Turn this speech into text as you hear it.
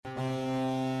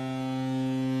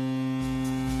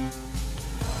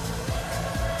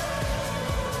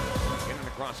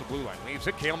across the blue line. Leaves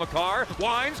it. Cale Makar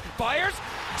winds, fires,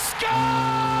 score!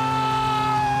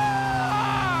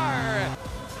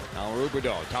 Now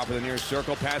Rubidoux, top of the near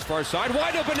circle, pass far side,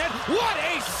 wide open net. What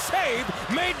a save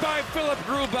made by Philip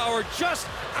Grubauer. Just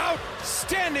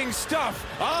outstanding stuff.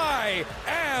 I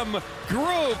am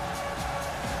Grub.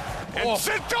 And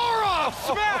Zadorov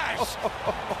smash!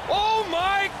 Oh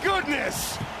my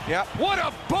goodness! Yep. What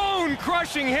a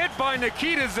bone-crushing hit by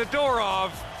Nikita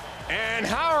Zadorov. And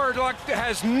Howard Luck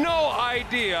has no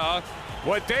idea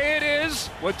what day it is,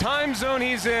 what time zone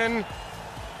he's in,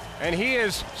 and he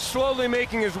is slowly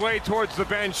making his way towards the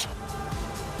bench.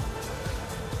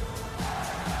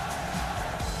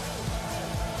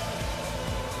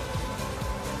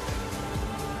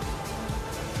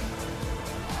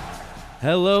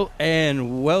 Hello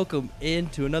and welcome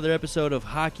into another episode of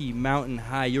Hockey Mountain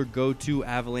High, your go-to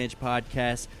Avalanche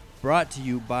podcast, brought to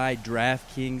you by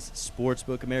DraftKings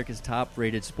Sportsbook, America's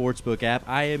top-rated sportsbook app.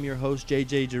 I am your host,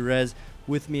 JJ Jerez.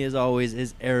 With me, as always,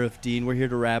 is Aarif, Deen. We're here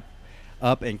to wrap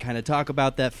up and kind of talk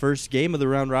about that first game of the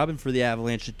round robin for the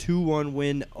Avalanche, a 2-1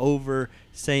 win over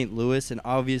St. Louis. And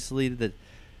obviously, the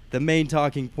main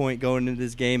talking point going into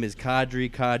this game is Kadri,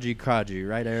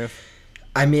 right, Aarif?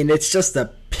 I mean, it's just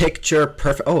a picture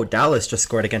perfect. Oh, Dallas just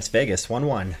scored against Vegas,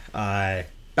 1-1.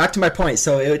 Back to my point.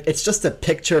 So it's just a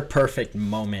picture perfect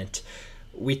moment.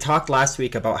 We talked last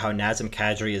week about how Nazem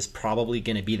Kadri is probably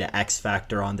going to be the X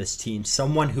factor on this team,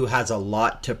 someone who has a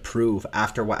lot to prove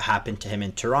after what happened to him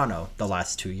in Toronto the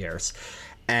last 2 years.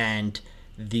 And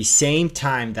the same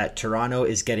time that Toronto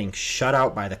is getting shut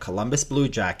out by the Columbus Blue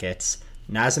Jackets,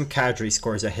 Nazem Kadri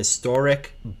scores a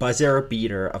historic buzzer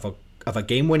beater of a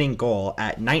game-winning goal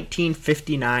at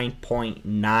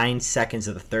 19:59.9 seconds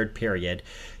of the third period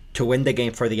to win the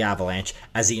game for the Avalanche,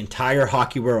 as the entire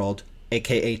hockey world,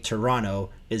 aka Toronto,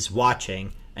 is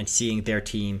watching and seeing their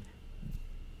team,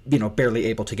 barely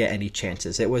able to get any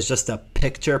chances. It was just a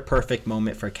picture-perfect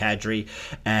moment for Kadri,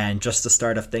 and just the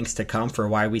start of things to come for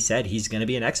why we said he's going to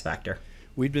be an X factor.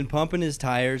 We've been pumping his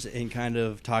tires and kind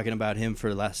of talking about him for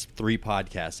the last 3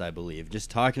 podcasts, I believe.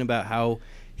 Just talking about how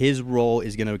his role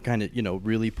is going to kind of,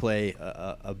 really play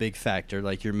a big factor,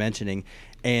 like you're mentioning.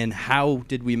 And how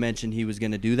did we mention he was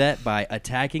going to do that? By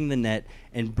attacking the net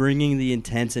and bringing the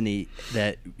intensity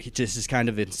that just is kind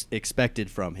of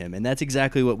expected from him. And that's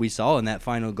exactly what we saw in that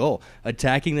final goal.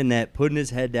 Attacking the net, putting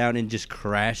his head down and just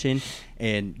crashing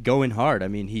and going hard. I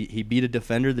mean, he beat a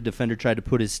defender. The defender tried to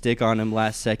put his stick on him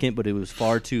last second, but it was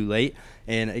far too late.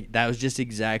 And that was just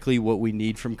exactly what we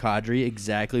need from Kadri,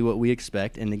 exactly what we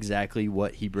expect, and exactly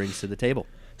what he brings to the table.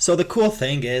 So the cool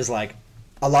thing is,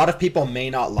 a lot of people may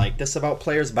not like this about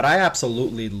players, but I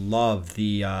absolutely love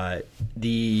the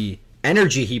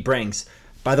energy he brings.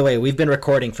 By the way, we've been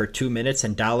recording for 2 minutes,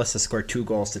 and Dallas has scored 2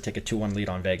 goals to take a 2-1 lead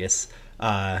on Vegas.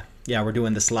 We're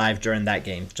doing this live during that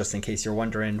game, just in case you're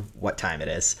wondering what time it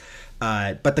is.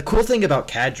 But the cool thing about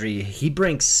Kadri, he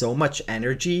brings so much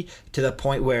energy to the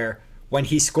point where when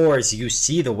he scores, you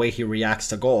see the way he reacts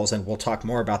to goals, and we'll talk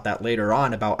more about that later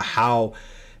on, about how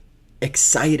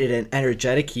excited and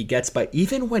energetic he gets. But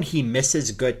even when he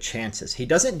misses good chances, he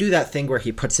doesn't do that thing where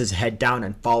he puts his head down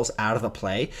and falls out of the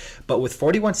play. But with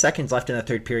 41 seconds left in the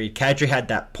third period, Kadri had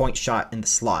that point shot in the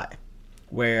slot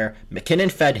where McKinnon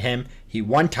fed him. He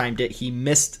one-timed it. He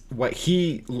missed what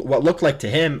looked like to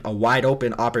him a wide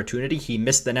open opportunity. He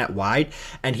missed the net wide,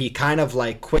 and he kind of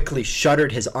quickly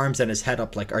shuttered his arms and his head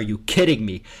up like, are you kidding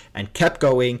me? And kept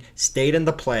going, stayed in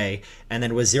the play, and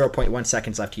then with 0.1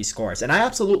 seconds left, he scores. And I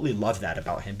absolutely love that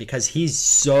about him because he's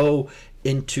so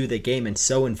into the game and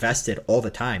so invested all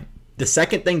the time. The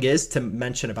second thing is to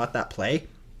mention about that play.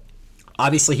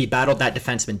 Obviously, he battled that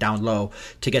defenseman down low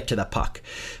to get to the puck,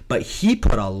 but he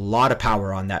put a lot of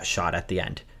power on that shot at the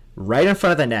end. Right in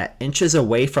front of the net, inches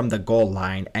away from the goal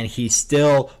line, and he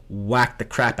still whacked the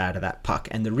crap out of that puck.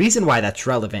 And the reason why that's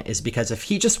relevant is because if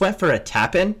he just went for a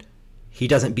tap-in, he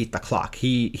doesn't beat the clock.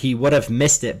 He would have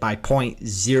missed it by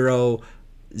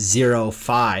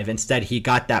 .005. Instead, he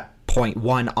got that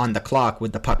 .1 on the clock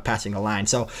with the puck passing the line.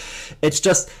 So it's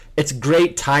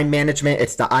great time management.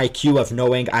 It's the IQ of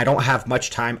knowing I don't have much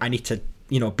time. I need to,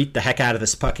 beat the heck out of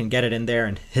this puck and get it in there.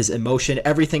 And his emotion,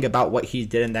 everything about what he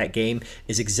did in that game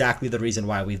is exactly the reason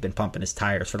why we've been pumping his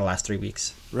tires for the last 3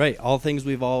 weeks. Right. All things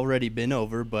we've already been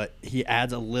over, but he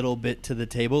adds a little bit to the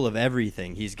table of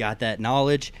everything. He's got that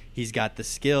knowledge. He's got the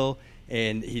skill.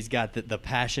 And he's got the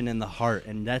passion and the heart,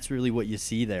 and that's really what you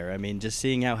see there. I mean, just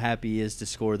seeing how happy he is to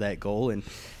score that goal,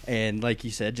 and like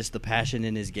you said, just the passion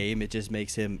in his game, it just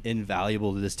makes him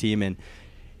invaluable to this team. And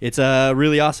it's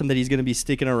really awesome that he's going to be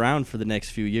sticking around for the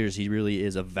next few years. He really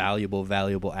is a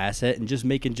valuable asset, and just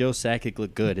making Joe Sakic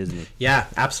look good, isn't he? Yeah,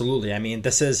 absolutely. I mean,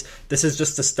 this is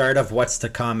just the start of what's to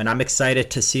come, and I'm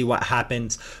excited to see what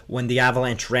happens when the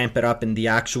Avalanche ramp it up in the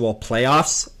actual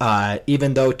playoffs.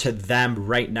 Even though to them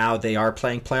right now they are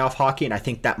playing playoff hockey, and I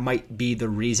think that might be the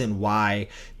reason why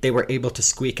they were able to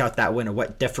squeak out that win, and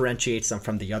what differentiates them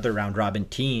from the other round robin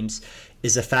teams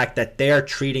is the fact that they are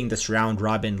treating this round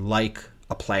robin like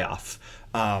a playoff.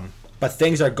 But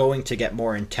things are going to get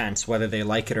more intense, whether they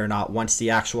like it or not, once the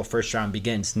actual first round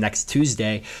begins next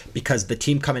Tuesday, because the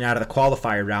team coming out of the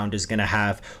qualifier round is going to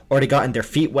have already gotten their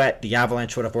feet wet. The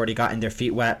Avalanche would have already gotten their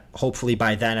feet wet, hopefully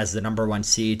by then, as the number 1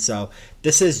 seed. So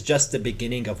this is just the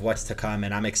beginning of what's to come,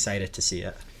 and I'm excited to see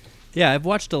it. Yeah, I've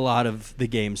watched a lot of the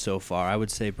games so far. I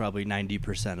would say probably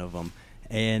 90% of them.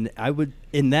 And I would,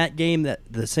 in that game, that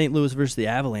the St. Louis versus the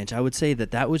Avalanche, I would say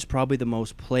that was probably the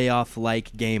most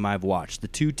playoff-like game I've watched. The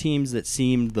two teams that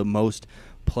seemed the most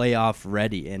playoff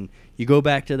ready. And you go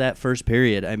back to that first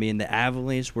period, I mean, the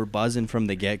Avalanche were buzzing from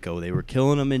the get-go. They were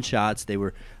killing them in shots. They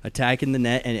were attacking the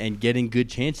net and getting good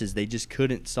chances. They just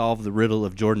couldn't solve the riddle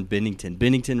of Jordan Binnington.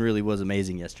 Binnington really was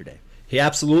amazing yesterday. He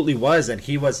absolutely was, and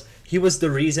he was the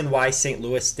reason why St.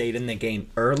 Louis stayed in the game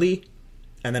early.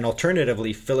 And then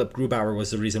alternatively, Philip Grubauer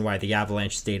was the reason why the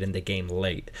Avalanche stayed in the game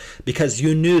late. Because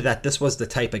you knew that this was the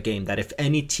type of game that if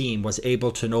any team was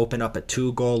able to open up a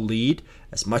 2-goal lead,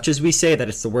 as much as we say that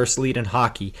it's the worst lead in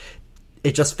hockey,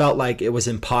 it just felt like it was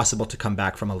impossible to come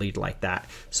back from a lead like that.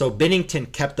 So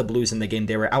Binnington kept the Blues in the game.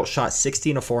 They were outshot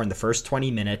 16-4 in the first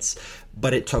 20 minutes,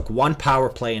 but it took one power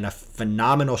play and a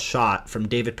phenomenal shot from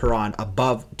David Perron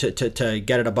above to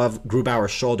get it above Grubauer's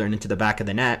shoulder and into the back of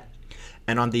the net.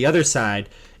 And on the other side,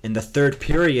 in the third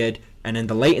period and in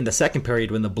the second period,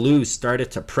 when the Blues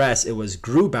started to press, it was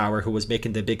Grubauer who was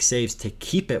making the big saves to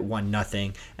keep it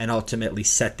 1-0 and ultimately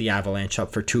set the Avalanche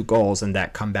up for 2 goals and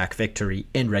that comeback victory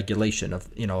in regulation of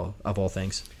all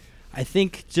things. I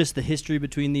think just the history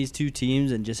between these two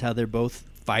teams and just how they're both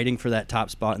fighting for that top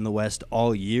spot in the West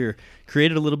all year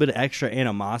created a little bit of extra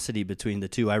animosity between the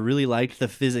two. I really liked the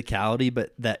physicality,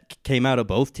 but that came out of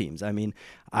both teams. I mean,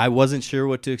 I wasn't sure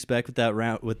what to expect with that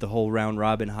round, with the whole round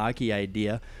robin hockey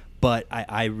idea, but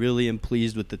I really am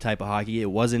pleased with the type of hockey. It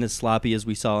wasn't as sloppy as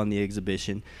we saw in the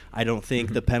exhibition. I don't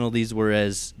think the penalties were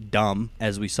as dumb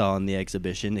as we saw in the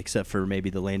exhibition, except for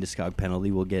maybe the Landeskog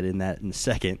penalty. We'll get in that in a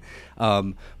second.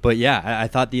 But yeah, I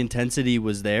thought the intensity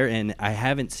was there, and I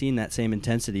haven't seen that same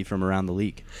intensity from around the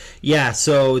league. Yeah,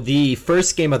 so the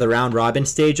first game of the round robin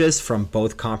stages from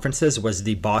both conferences was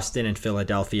the Boston and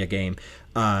Philadelphia game.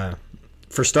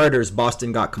 For starters,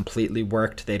 Boston got completely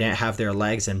worked. They didn't have their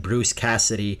legs, and Bruce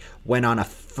Cassidy went on a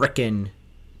frickin'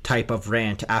 type of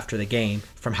rant after the game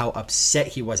from how upset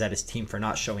he was at his team for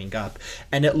not showing up.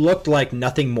 And it looked like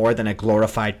nothing more than a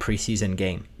glorified preseason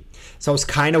game. So I was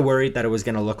kind of worried that it was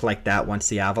going to look like that once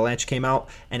the Avalanche came out,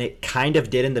 and it kind of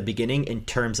did in the beginning in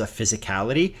terms of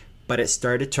physicality, but it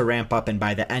started to ramp up, and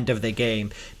by the end of the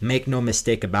game, make no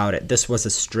mistake about it, this was a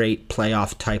straight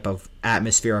playoff type of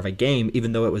atmosphere of a game,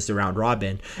 even though it was the round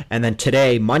robin. And then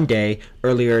today, Monday,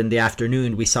 earlier in the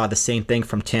afternoon, we saw the same thing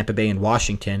from Tampa Bay and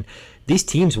Washington. These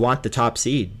teams want the top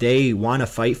seed. They want to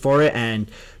fight for it, and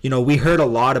we heard a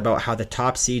lot about how the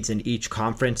top seeds in each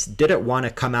conference didn't want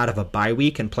to come out of a bye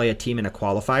week and play a team in a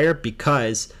qualifier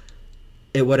because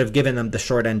it would have given them the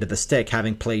short end of the stick,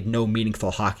 having played no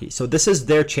meaningful hockey. So this is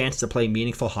their chance to play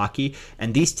meaningful hockey,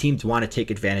 and these teams want to take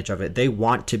advantage of it. They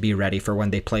want to be ready for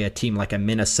when they play a team like a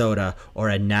Minnesota or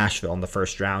a Nashville in the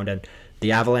first round, and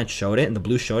the Avalanche showed it, and the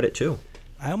Blues showed it too.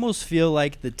 I almost feel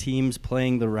like the teams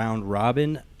playing the round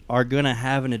robin are going to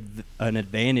have an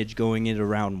advantage going into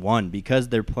round one because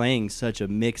they're playing such a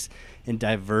mixed and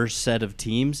diverse set of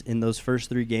teams in those first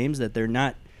 3 games that they're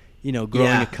not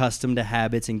growing accustomed to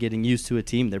habits and getting used to a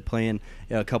team. They're playing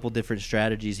a couple different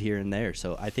strategies here and there.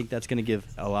 So I think that's going to give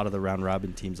a lot of the round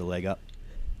robin teams a leg up.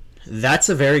 That's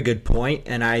a very good point,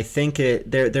 and I think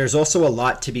there's also a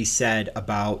lot to be said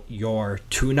about your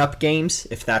tune-up games,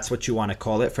 if that's what you want to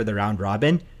call it, for the round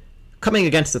robin, coming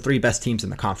against the 3 best teams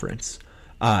in the conference.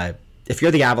 If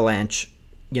you're the Avalanche,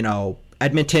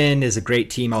 Edmonton is a great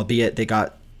team, albeit they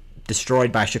got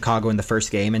destroyed by Chicago in the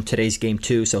first game, and today's game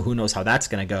too, so who knows how that's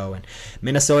going to go. And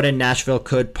Minnesota and Nashville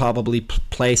could probably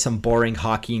play some boring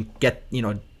hockey and get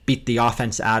beat the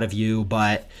offense out of you,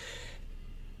 but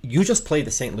you just played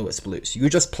the St. Louis Blues. You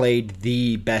just played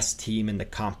the best team in the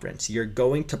conference. You're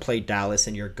going to play Dallas,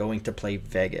 and you're going to play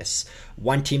Vegas,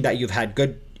 one team that you've had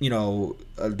good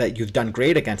that you've done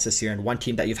great against this year, and one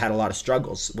team that you've had a lot of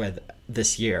struggles with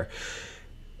this year.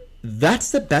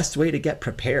 that's the best way to get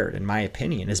prepared, in my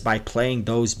opinion, is by playing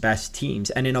those best teams.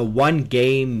 And in a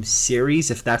one-game series,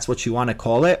 if that's what you want to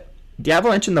call it, the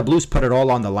Avalanche and the Blues put it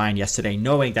all on the line yesterday,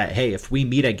 knowing that, hey, if we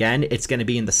meet again, it's going to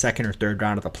be in the second or third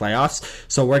round of the playoffs.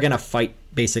 So we're going to fight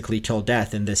basically till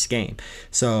death in this game.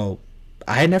 So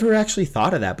I had never actually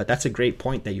thought of that, but that's a great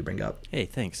point that you bring up. Hey,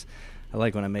 thanks. I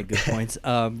like when I make good points.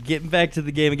 Getting back to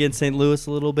the game against St. Louis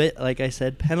a little bit, like I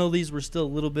said, penalties were still a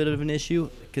little bit of an issue,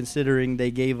 considering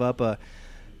they gave up a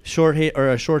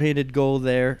shorthanded goal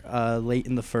there late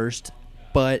in the first.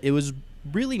 But it was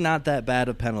really not that bad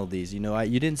of penalties. You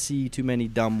didn't see too many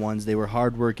dumb ones. They were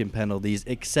hard-working penalties,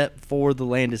 except for the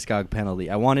Landeskog penalty.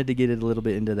 I wanted to get a little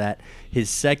bit into that. His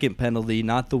second penalty,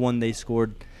 not the one they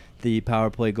scored the power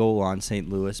play goal on, St.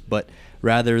 Louis, but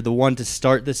rather the one to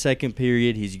start the second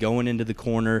period. He's going into the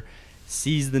corner,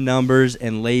 sees the numbers,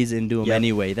 and lays into him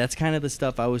anyway. That's kind of the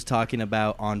stuff I was talking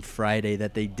about on Friday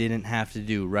that they didn't have to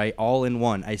do, right? All in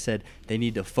one. I said they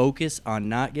need to focus on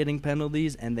not getting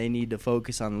penalties, and they need to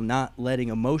focus on not letting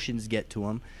emotions get to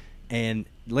them. And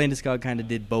Landeskog kind of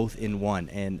did both in one.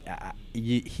 And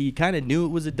he kind of knew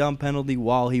it was a dumb penalty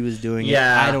while he was doing it.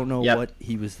 I don't know what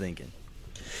he was thinking.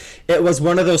 It was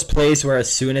one of those plays where as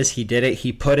soon as he did it,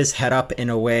 he put his head up in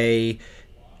a way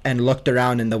and looked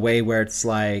around in the way where it's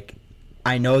like,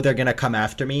 I know they're going to come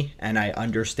after me, and I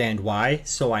understand why,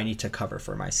 so I need to cover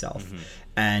for myself. Mm-hmm.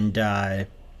 And,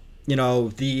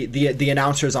 the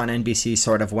announcers on NBC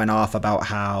sort of went off about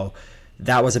how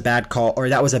that was a bad call, or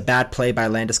that was a bad play by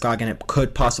Landeskog, and it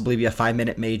could possibly be a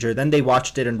 5-minute major. Then they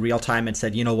watched it in real time and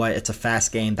said, you know what, it's a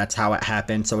fast game. That's how it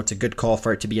happened, so it's a good call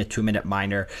for it to be a 2-minute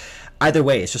minor. Either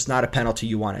way, it's just not a penalty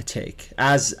you want to take.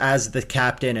 As the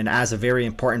captain and as a very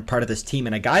important part of this team,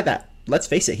 and a guy that, let's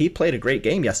face it, he played a great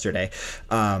game yesterday.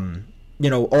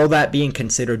 All that being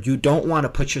considered, you don't want to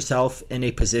put yourself in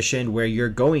a position where you're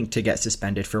going to get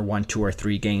suspended for 1, 2, or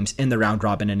 3 games in the round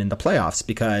robin and in the playoffs,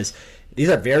 because these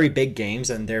are very big games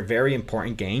and they're very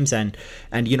important games. And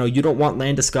you don't want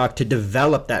Landeskog to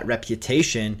develop that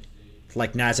reputation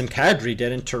like Nazem Kadri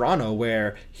did in Toronto,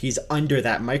 where he's under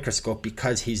that microscope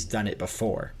because he's done it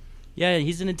before. Yeah,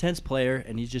 he's an intense player,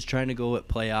 and he's just trying to go at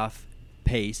playoff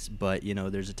pace, but,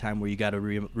 there's a time where you got to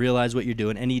realize what you're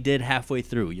doing, and he did halfway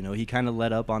through. He kind of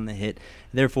let up on the hit.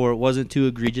 Therefore, it wasn't too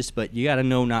egregious, but you got to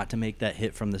know not to make that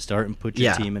hit from the start and put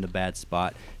your team in a bad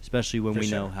spot, especially when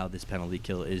we know how this penalty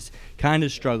kill is kind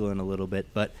of struggling a little bit.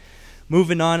 But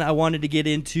moving on, I wanted to get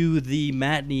into the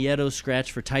Matt Nieto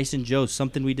scratch for Tyson Jost,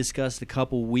 something we discussed a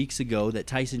couple weeks ago, that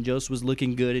Tyson Jost was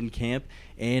looking good in camp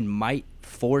and might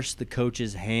force the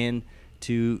coach's hand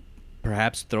to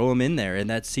perhaps throw him in there, and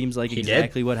that seems like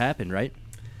exactly what happened, right?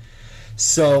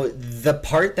 So the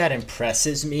part that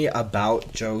impresses me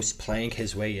about Jost playing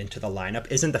his way into the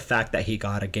lineup isn't the fact that he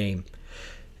got a game.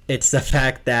 It's the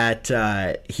fact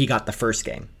that he got the first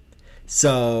game.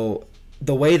 So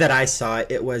the way that I saw it,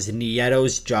 it was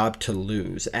Nieto's job to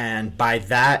lose. And by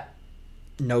that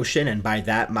notion and by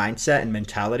that mindset and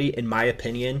mentality, in my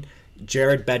opinion,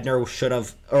 Jared Bednar should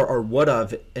have or would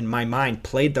have, in my mind,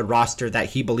 played the roster that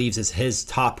he believes is his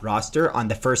top roster on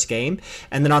the first game.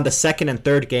 And then on the second and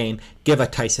third game, give a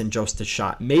Tyson Jost a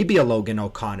shot. Maybe a Logan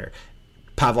O'Connor.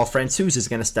 Pavel Francouz is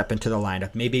going to step into the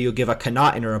lineup. Maybe you'll give a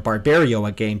Connaughton or a Barberio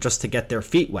a game just to get their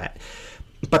feet wet.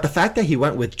 But the fact that he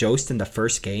went with Jost in the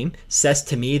first game says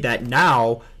to me that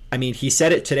now, I mean, he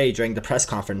said it today during the press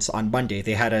conference on Monday.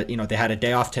 They had a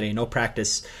day off today, no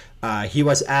practice. He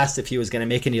was asked if he was going to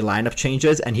make any lineup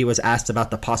changes, and he was asked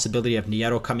about the possibility of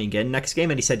Nieto coming in next game,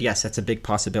 and he said, yes, that's a big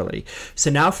possibility. So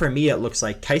now for me, it looks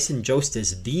like Tyson Jost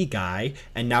is the guy,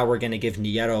 and now we're going to give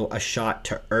Nieto a shot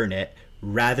to earn it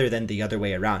rather than the other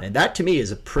way around. And that to me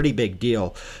is a pretty big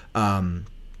deal.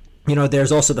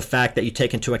 There's also the fact that you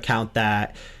take into account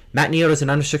that Matt Nieto is an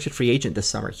unrestricted free agent this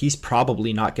summer. He's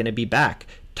probably not going to be back.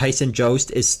 Tyson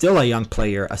Jost is still a young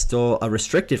player, still a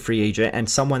restricted free agent, and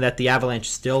someone that the Avalanche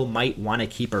still might want to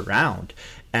keep around.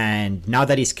 And now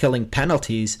that he's killing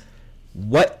penalties,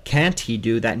 what can't he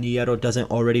do that Nieto doesn't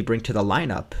already bring to the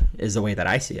lineup is the way that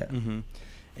I see it. Mm-hmm.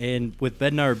 And with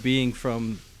Bednar being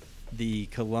from the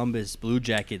Columbus Blue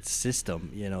Jackets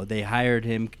system, they hired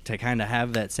him to kind of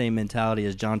have that same mentality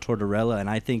as John Tortorella, and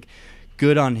I think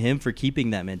good on him for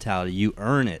keeping that mentality. You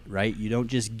earn it, right? You don't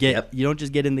just get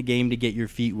in the game to get your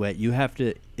feet wet. You have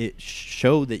to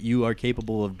show that you are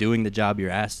capable of doing the job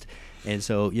you're asked. And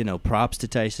so, props to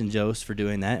Tyson Jost for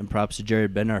doing that, and props to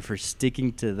Jared Bednar for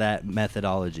sticking to that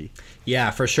methodology. Yeah,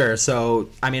 for sure. So,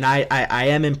 I mean, I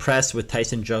am impressed with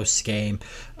Tyson Jost's game.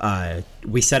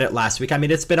 We said it last week. I mean,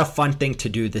 it's been a fun thing to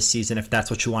do this season, if that's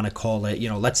what you want to call it.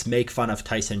 Let's make fun of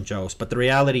Tyson Jost. But the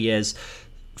reality is,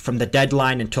 from the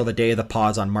deadline until the day of the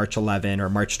pause on March 11 or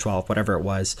March 12, whatever it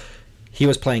was, he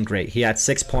was playing great. He had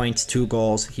 6 points, 2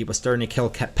 goals. He was starting to kill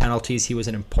penalties. He was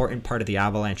an important part of the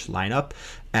Avalanche lineup.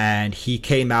 And he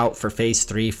came out for phase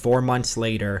 3 4 months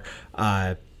later,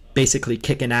 basically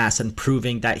kicking ass and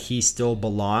proving that he still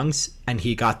belongs. And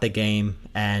he got the game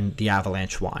and the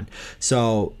Avalanche won.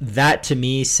 So that to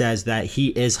me says that he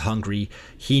is hungry.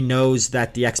 He knows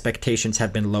that the expectations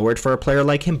have been lowered for a player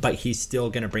like him, but he's still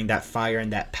going to bring that fire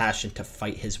and that passion to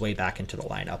fight his way back into the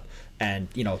lineup. And,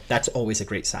 that's always a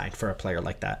great sign for a player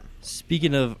like that.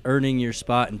 Speaking of earning your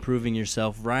spot and proving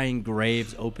yourself, Ryan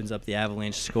Graves opens up the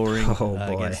Avalanche scoring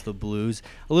against the Blues.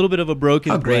 A little bit of a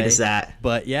broken play. How great play, is that?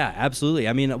 But, yeah, absolutely.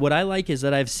 I mean, what I like is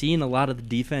that I've seen a lot of the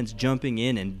defense jumping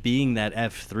in and being that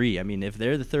F3. I mean, if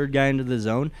they're the third guy into the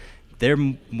zone,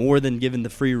 they're more than given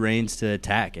the free reins to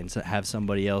attack and have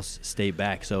somebody else stay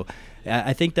back. So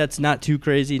I think that's not too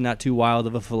crazy, not too wild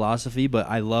of a philosophy, but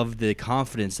I love the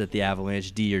confidence that the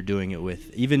Avalanche D are doing it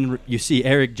with. Even you see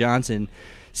Eric Johnson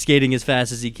skating as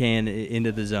fast as he can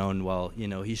into the zone while,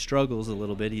 he struggles a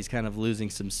little bit. He's kind of losing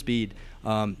some speed.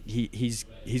 He's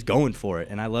going for it,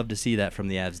 and I love to see that from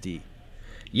the Avs D.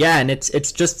 Yeah, and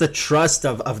it's just the trust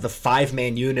of the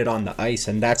 5-man unit on the ice,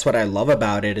 and that's what I love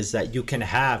about it, is that you can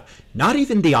have not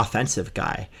even the offensive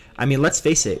guy. I mean, let's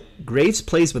face it, Graves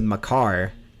plays with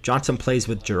Makar, Johnson plays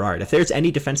with Girard. If there's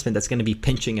any defenseman that's going to be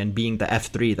pinching and being the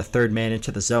F3, the third man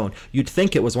into the zone, you'd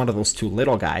think it was one of those two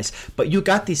little guys. But you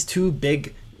got these two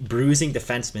big bruising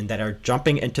defensemen that are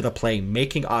jumping into the play,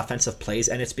 making offensive plays,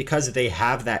 and it's because they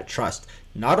have that trust,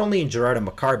 not only in Girard and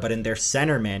Makar, but in their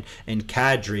centerman, in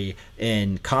Kadri,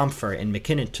 in Comfort, in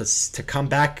McKinnon, to come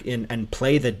back in and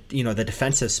play the the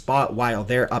defensive spot while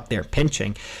they're up there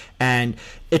pinching. And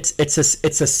it's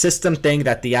a system thing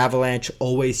that the Avalanche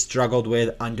always struggled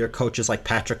with under coaches like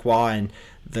Patrick Waugh and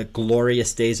the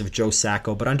glorious days of Joe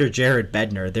Sacco. But under Jared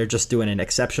Bednar, they're just doing an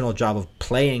exceptional job of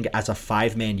playing as a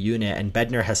 5-man unit, and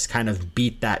Bednar has kind of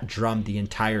beat that drum the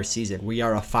entire season. We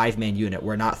are a 5-man unit.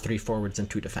 We're not 3 forwards and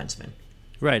 2 defensemen.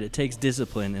 Right, it takes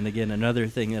discipline, and again, another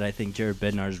thing that I think Jared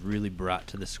Bednar's really brought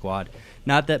to the squad.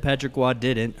 Not that Patrick Waugh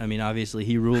didn't. I mean, obviously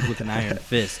he ruled with an iron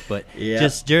fist, but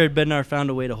just Jared Bednar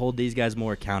found a way to hold these guys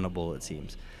more accountable, it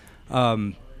seems.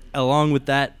 Along with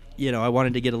that, I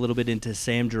wanted to get a little bit into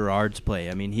Sam Girard's play.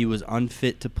 I mean, he was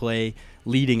unfit to play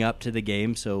leading up to the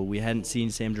game, so we hadn't seen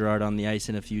Sam Girard on the ice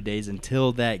in a few days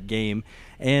until that game.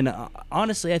 And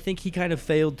honestly, I think he kind of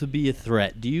failed to be a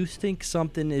threat. Do you think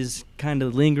something is kind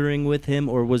of lingering with him,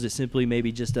 or was it simply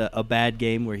maybe just a bad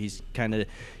game where he's kind of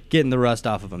getting the rust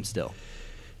off of him still?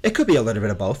 It could be a little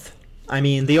bit of both. I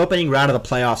mean, the opening round of the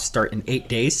playoffs start in 8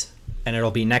 days, and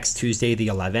it'll be next Tuesday, the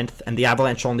 11th, and the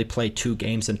Avalanche only play 2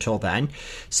 games until then.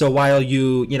 So while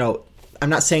I'm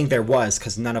not saying there was,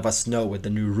 because none of us know with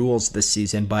the new rules this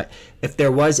season, but if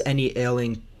there was any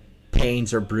ailing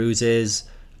pains or bruises,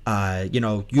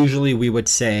 usually we would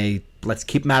say, let's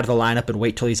keep him out of the lineup and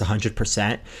wait till he's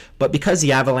 100%. But because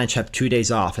the Avalanche have 2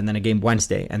 days off, and then a game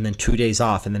Wednesday, and then 2 days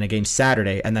off, and then a game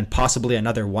Saturday, and then possibly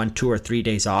another 1, 2, or 3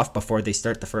 days off before they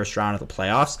start the first round of the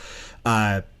playoffs,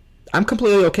 I'm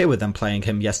completely okay with them playing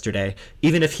him yesterday,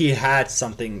 even if he had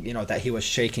something, that he was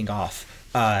shaking off.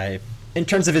 In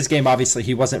terms of his game, obviously,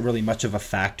 he wasn't really much of a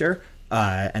factor,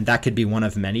 and that could be one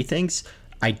of many things.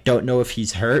 I don't know if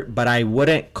he's hurt, but I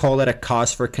wouldn't call it a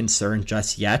cause for concern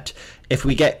just yet. If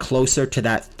we get closer to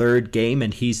that third game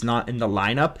and he's not in the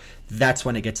lineup, that's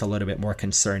when it gets a little bit more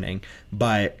concerning.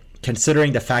 But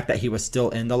considering the fact that he was still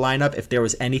in the lineup, if there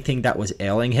was anything that was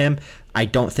ailing him, I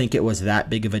don't think it was that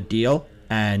big of a deal.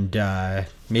 And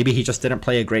maybe he just didn't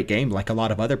play a great game like a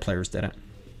lot of other players didn't.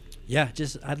 Yeah,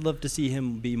 I'd love to see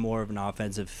him be more of an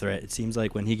offensive threat. It seems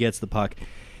like when he gets the puck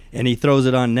and he throws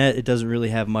it on net, it doesn't really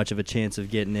have much of a chance of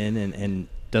getting in and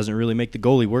doesn't really make the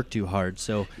goalie work too hard.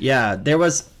 So yeah, there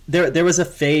was a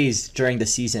phase during the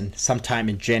season, sometime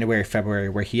in January, February,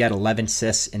 where he had 11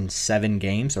 assists in 7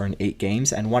 games or in 8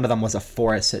 games, and one of them was a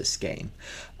 4-assist game.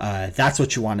 That's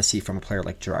what you want to see from a player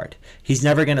like Girard. He's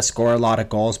never going to score a lot of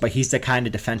goals, but he's the kind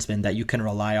of defenseman that you can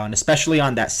rely on, especially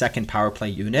on that second power play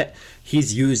unit.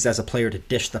 He's used as a player to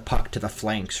dish the puck to the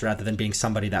flanks rather than being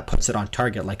somebody that puts it on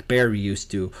target like Barry used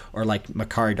to or like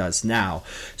Makar does now.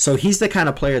 So he's the kind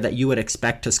of player that you would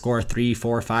expect to score 3,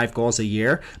 4, 5 goals a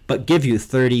year, but give you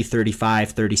 30,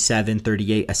 35, 37,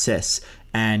 38 assists.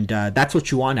 And that's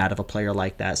what you want out of a player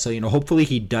like that. So, hopefully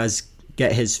he does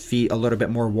get his feet a little bit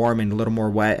more warm and a little more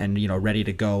wet and, ready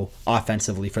to go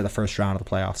offensively for the first round of the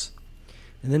playoffs.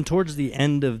 And then towards the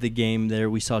end of the game there,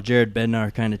 we saw Jared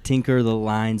Bednar kind of tinker the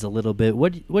lines a little bit.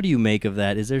 What do you make of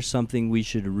that? Is there something we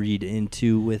should read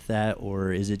into with that,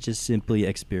 or is it just simply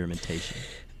experimentation?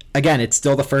 again, it's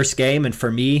still the first game, and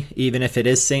for me, even if it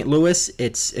is St. Louis,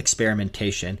 it's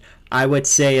experimentation. I would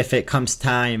say if it comes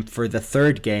time for the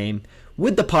third game,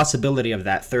 with the possibility of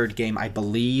that third game, I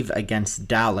believe, against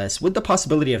Dallas, with the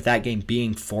possibility of that game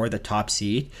being for the top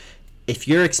seed, if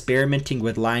you're experimenting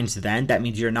with lines then, that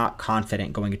means you're not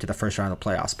confident going into the first round of the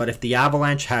playoffs. But if the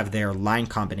Avalanche have their line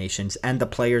combinations and the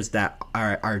players that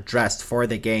are dressed for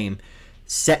the game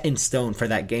set in stone for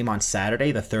that game on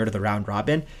Saturday, the third of the round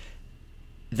robin,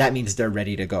 that means they're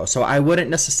ready to go. So I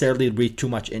wouldn't necessarily read too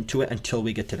much into it until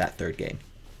we get to that third game.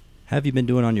 How have you been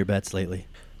doing on your bets lately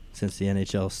since the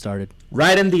NHL started?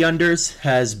 Riding the unders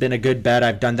has been a good bet.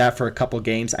 I've done that for a couple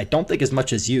games. I don't think as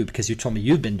much as you, because you told me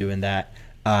you've been doing that.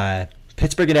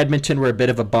 Pittsburgh and Edmonton were a bit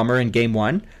of a bummer in game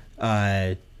one.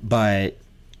 But,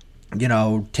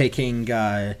 taking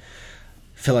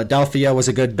Philadelphia was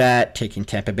a good bet. Taking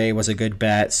Tampa Bay was a good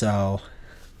bet. So,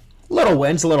 little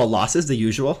wins, little losses, the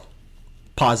usual.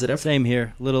 Positive. Same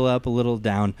here. A little up, a little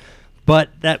down.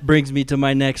 But that brings me to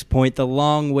my next point. The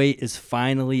long wait is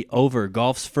finally over.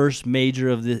 Golf's first major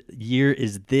of the year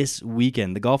is this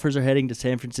weekend. The golfers are heading to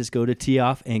San Francisco to tee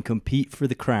off and compete for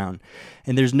the crown.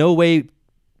 And there's no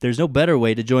better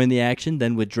way to join the action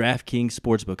than with DraftKings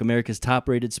Sportsbook, America's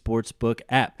top-rated sportsbook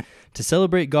app. To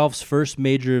celebrate golf's first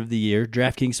major of the year,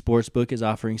 DraftKings Sportsbook is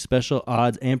offering special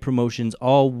odds and promotions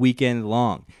all weekend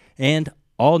long. And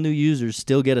all new users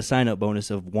still get a sign-up bonus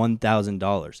of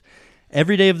 $1,000.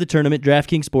 Every day of the tournament,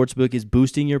 DraftKings Sportsbook is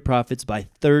boosting your profits by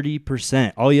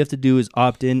 30%. All you have to do is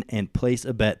opt in and place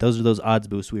a bet. Those are those odds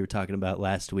boosts we were talking about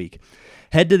last week.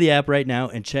 Head to the app right now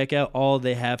and check out all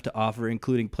they have to offer,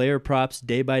 including player props,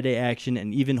 day-by-day action,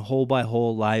 and even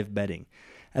hole-by-hole live betting.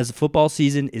 As the football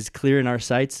season is clear in our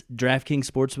sights, DraftKings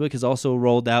Sportsbook has also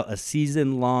rolled out a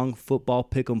season-long football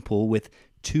pick'em pool with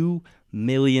 $2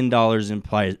 million in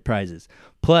prizes.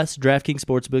 Plus, DraftKings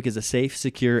Sportsbook is a safe,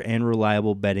 secure, and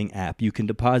reliable betting app. You can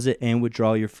deposit and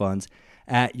withdraw your funds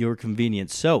at your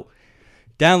convenience. So,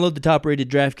 download the top-rated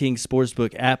DraftKings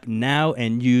Sportsbook app now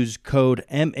and use code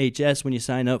MHS when you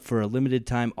sign up. For a limited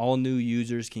time, all new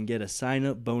users can get a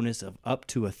sign-up bonus of up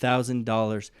to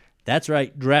 $1,000. That's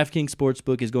right, DraftKings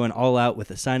Sportsbook is going all out with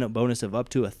a sign-up bonus of up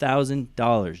to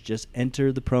 $1,000. Just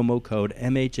enter the promo code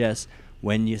MHS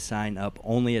when you sign up,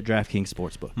 only at DraftKings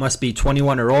Sportsbook. Must be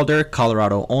 21 or older,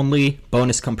 Colorado only.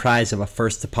 Bonus comprised of a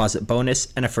first deposit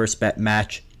bonus and a first bet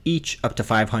match, each up to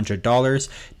 $500.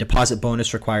 Deposit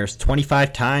bonus requires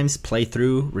 25 times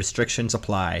playthrough. Restrictions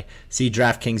apply. See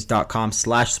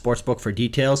DraftKings.com/sportsbook for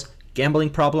details. Gambling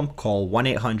problem? Call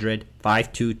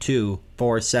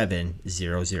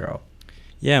 1-800-522-4700.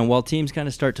 Yeah, and while teams kind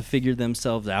of start to figure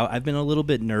themselves out, I've been a little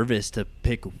bit nervous to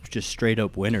pick just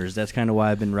straight-up winners. That's kind of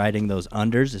why I've been riding those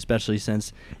unders, especially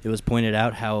since it was pointed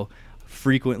out how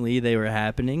frequently they were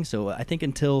happening. So I think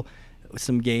until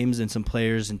some games and some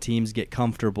players and teams get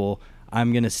comfortable,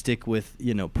 I'm going to stick with,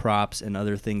 props and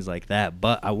other things like that.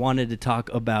 But I wanted to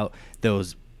talk about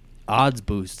those odds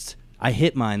boosts. I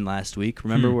hit mine last week.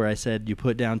 Remember where I said you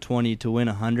put down 20 to win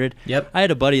 100? Yep. I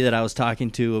had a buddy that I was talking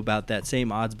to about that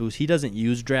same odds boost. He doesn't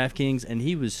use DraftKings, and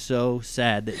he was so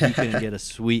sad that he couldn't get a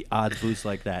sweet odds boost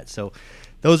like that. So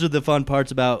those are the fun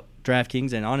parts about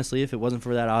DraftKings, and honestly, if it wasn't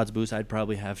for that odds boost, I'd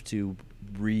probably have to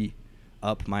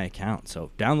re-up my account. So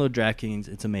download DraftKings.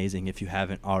 It's amazing if you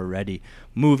haven't already.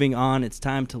 Moving on, it's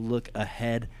time to look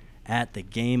ahead at the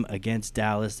game against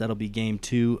Dallas. That'll be game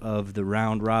 2 of the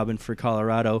round robin for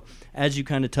Colorado. As you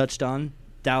kind of touched on,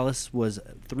 Dallas was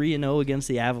 3-0 against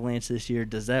the Avalanche this year.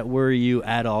 Does that worry you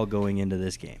at all going into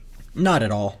this game? Not at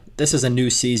all. This is a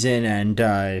new season, and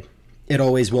it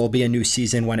always will be a new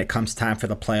season when it comes time for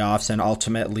the playoffs, and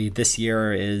ultimately this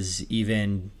year is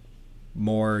even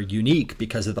more unique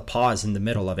because of the pause in the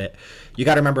middle of it. You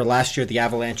got to remember last year the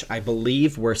Avalanche, I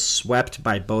believe, were swept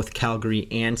by both Calgary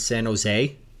and San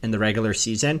Jose in the regular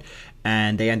season,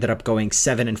 and they ended up going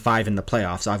 7-5 in the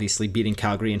playoffs, obviously beating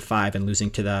Calgary in 5 and losing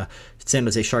to the San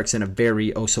Jose Sharks in a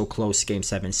very close game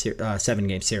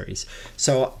 7-game series.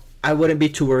 So I wouldn't be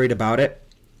too worried about it.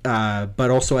 But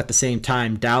also at the same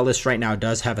time, Dallas right now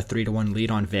does have a 3-1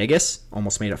 lead on Vegas.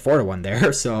 Almost made it 4-1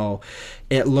 there. So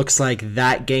it looks like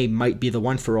that game might be the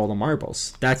one for all the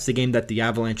marbles. That's the game that the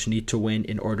Avalanche need to win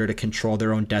in order to control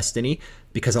their own destiny,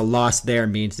 because a loss there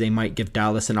means they might give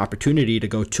Dallas an opportunity to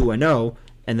go 2-0,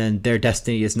 and then their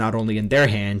destiny is not only in their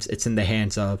hands, it's in the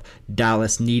hands of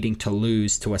Dallas needing to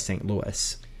lose to a St.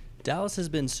 Louis. Dallas has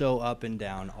been so up and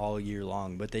down all year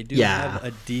long, but they do have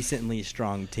a decently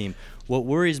strong team. What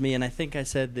worries me, and I think I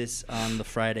said this on the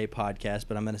Friday podcast,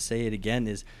 but I'm going to say it again,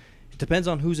 is it depends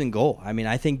on who's in goal. I mean,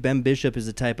 I think Ben Bishop is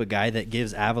the type of guy that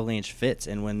gives Avalanche fits,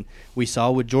 and when we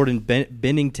saw with Jordan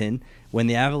Bennington, when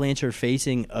the Avalanche are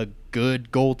facing a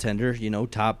good goaltender,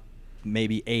 top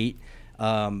maybe 8,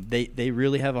 they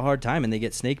really have a hard time and they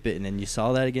get snake bitten. And you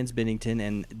saw that against Binnington,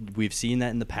 and we've seen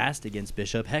that in the past against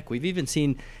Bishop. Heck, we've even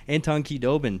seen Anton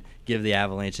Khudobin give the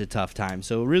Avalanche a tough time.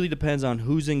 So it really depends on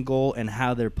who's in goal and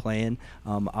how they're playing.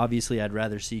 Obviously, I'd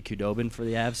rather see Khudobin for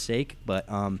the Avs' sake, but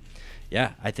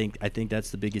yeah, I think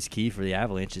that's the biggest key for the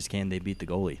Avalanche is can they beat the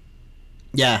goalie.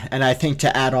 Yeah, and I think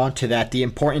to add on to that, the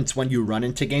importance when you run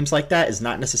into games like that is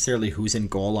not necessarily who's in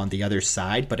goal on the other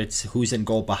side, but it's who's in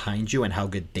goal behind you and how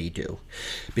good they do.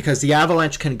 Because the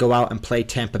Avalanche can go out and play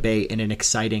Tampa Bay in an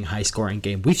exciting, high-scoring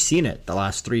game. We've seen it the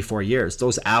last 3-4 years.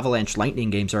 Those Avalanche Lightning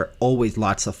games are always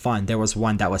lots of fun. There was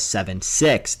one that was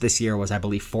 7-6. This year was, I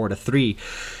believe, 4-3.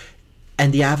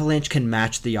 And the Avalanche can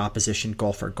match the opposition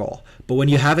goal for goal. But when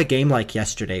you have a game like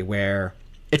yesterday where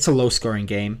it's a low-scoring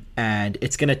game, and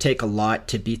it's going to take a lot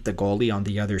to beat the goalie on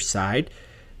the other side.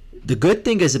 The good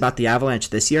thing is about the Avalanche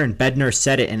this year, and Bednar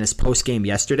said it in his post-game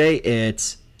yesterday,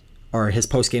 his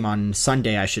post-game on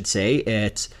Sunday, I should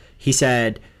say, he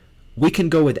said, we can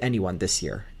go with anyone this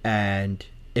year, and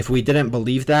if we didn't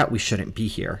believe that, we shouldn't be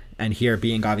here. And here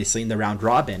being obviously in the round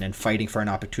robin and fighting for an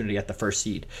opportunity at the first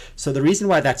seed. So the reason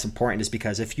why that's important is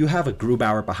because if you have a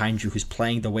Grubauer behind you who's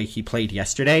playing the way he played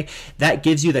yesterday, that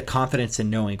gives you the confidence in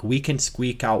knowing we can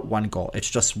squeak out one goal. It's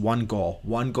just one goal.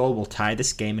 One goal will tie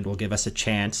this game and will give us a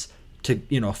chance to,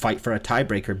 fight for a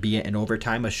tiebreaker, be it in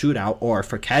overtime, a shootout, or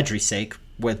for Kadri's sake,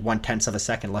 with 1/10 of a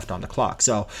second left on the clock.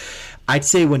 So I'd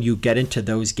say when you get into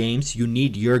those games, you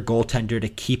need your goaltender to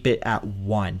keep it at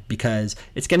 1 because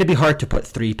it's going to be hard to put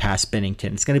 3 past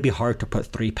Binnington. It's going to be hard to put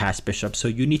 3 past Bishop. So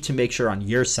you need to make sure on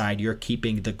your side you're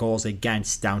keeping the goals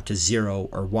against down to 0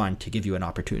 or 1 to give you an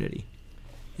opportunity.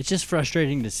 It's just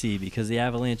frustrating to see because the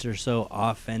Avalanche are so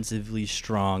offensively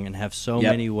strong and have so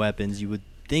many weapons. You would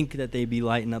think that they'd be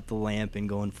lighting up the lamp and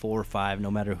going 4 or 5 no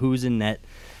matter who's in net.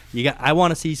 I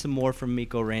want to see some more from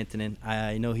Mikko Rantanen.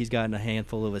 I know he's gotten a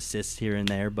handful of assists here and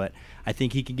there, but I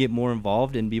think he can get more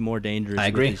involved and be more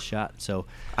dangerous with his shot. So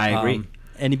I agree.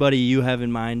 Anybody you have in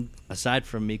mind, aside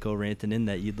from Mikko Rantanen,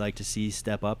 that you'd like to see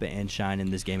step up and shine in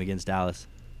this game against Dallas?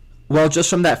 Well, just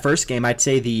from that first game, I'd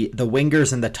say the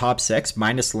wingers in the top 6,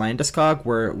 minus Landeskog,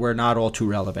 were not all too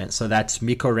relevant. So that's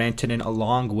Mikko Rantanen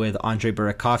along with Andrei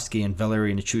Burakovsky and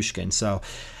Valeri Nichushkin. So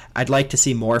I'd like to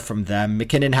see more from them.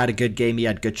 McKinnon had a good game. He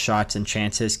had good shots and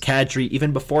chances. Kadri,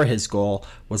 even before his goal,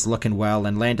 was looking well.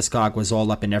 And Landeskog was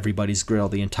all up in everybody's grill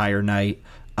the entire night.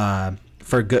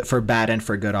 For bad and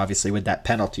for good, obviously, with that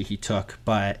penalty he took.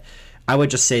 But I would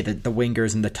just say that the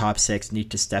wingers in the top 6 need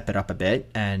to step it up a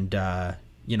bit. And,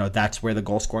 that's where the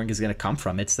goal scoring is going to come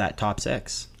from. It's that top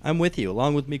 6. I'm with you.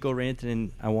 Along with Mikko Rantanen,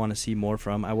 I want to see more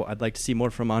from. I'd like to see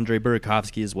more from Andrei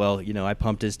Burakovsky as well. I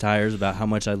pumped his tires about how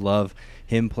much I love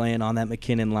him playing on that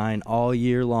McKinnon line all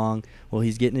year long. Well,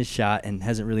 he's getting his shot and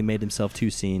hasn't really made himself too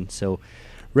seen. So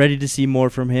ready to see more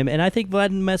from him. And I think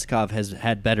Vladimir Meskov has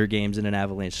had better games in an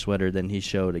Avalanche sweater than he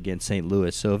showed against St.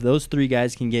 Louis. So if those 3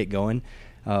 guys can get going,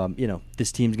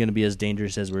 this team's going to be as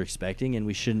dangerous as we're expecting, and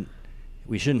we shouldn't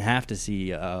have to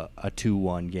see a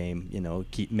 2-1 game,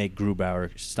 make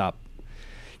Grubauer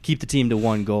keep the team to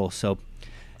 1 goal. So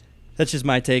that's just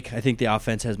my take. I think the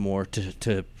offense has more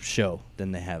to show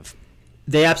than they have.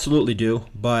 They absolutely do,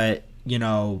 but,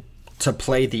 to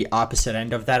play the opposite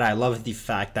end of that, I love the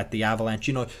fact that the Avalanche,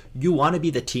 you want to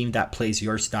be the team that plays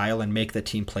your style and make the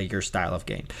team play your style of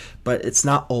game. But it's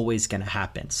not always going to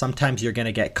happen. Sometimes you're going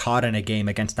to get caught in a game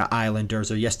against the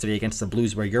Islanders or yesterday against the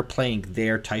Blues where you're playing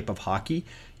their type of hockey.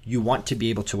 You want to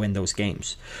be able to win those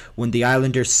games. When the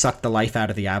Islanders sucked the life out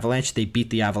of the Avalanche, they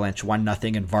beat the Avalanche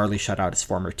 1-0 and Varley shut out his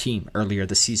former team earlier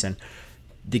this season.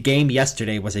 The game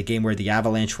yesterday was a game where the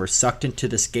Avalanche were sucked into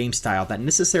this game style that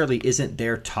necessarily isn't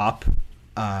their top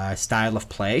style of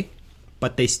play,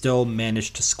 but they still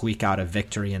managed to squeak out a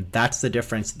victory. And that's the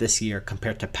difference this year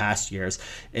compared to past years,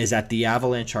 is that the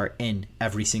Avalanche are in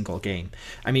every single game.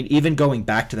 I mean, even going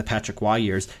back to the Patrick Waugh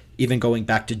years, even going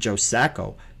back to Joe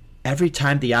Sacco, every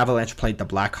time the Avalanche played the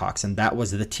Blackhawks, and that was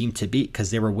the team to beat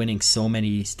because they were winning so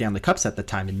many Stanley Cups at the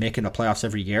time and making the playoffs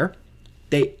every year,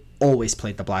 they always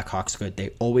played the Blackhawks good.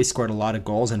 They always scored a lot of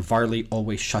goals, and Varley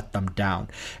always shut them down.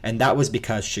 And that was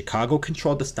because Chicago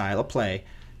controlled the style of play,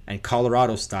 and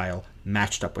Colorado's style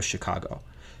matched up with Chicago.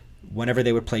 Whenever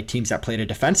they would play teams that played a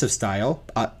defensive style,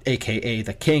 a.k.a.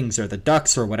 the Kings or the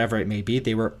Ducks or whatever it may be,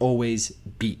 they were always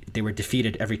beat. They were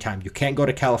defeated every time. You can't go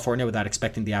to California without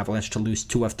expecting the Avalanche to lose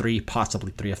 2 of 3,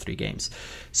 possibly 3 of 3 games.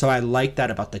 So I like that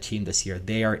about the team this year.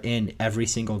 They are in every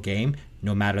single game,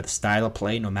 no matter the style of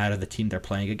play, no matter the team they're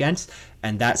playing against.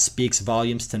 And that speaks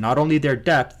volumes to not only their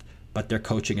depth, but their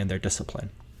coaching and their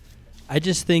discipline. I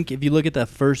just think if you look at the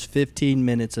first 15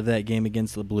 minutes of that game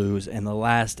against the Blues and the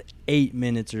last 8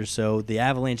 minutes or so, the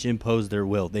Avalanche imposed their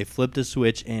will. They flipped a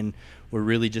switch and were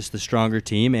really just the stronger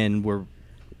team and were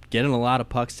getting a lot of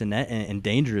pucks to net and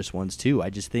dangerous ones too. I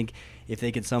just think if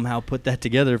they can somehow put that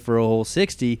together for a whole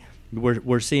 60,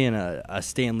 we're seeing a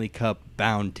Stanley Cup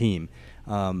bound team.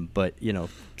 But,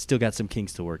 still got some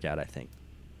kinks to work out, I think.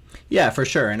 Yeah, for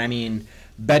sure. And I mean,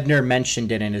 Bednar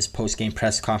mentioned it in his post-game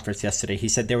press conference yesterday. He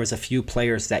said there was a few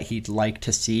players that he'd like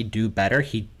to see do better.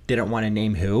 He didn't want to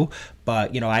name who,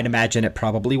 but, I'd imagine it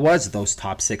probably was those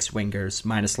top 6 wingers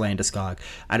minus Landeskog.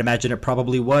 I'd imagine it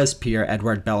probably was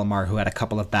Pierre-Edouard Bellemare, who had a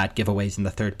couple of bad giveaways in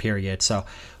the third period. So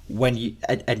when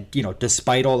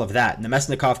despite all of that,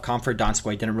 Nemesnikov, Comfort,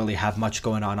 Donskoy didn't really have much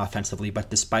going on offensively, but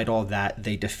despite all of that,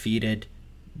 they defeated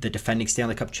the defending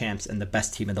Stanley Cup champs and the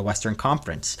best team in the Western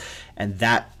Conference. And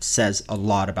that says a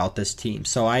lot about this team.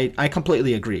 So I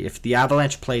completely agree. If the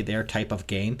Avalanche play their type of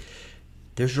game,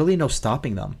 there's really no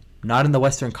stopping them. Not in the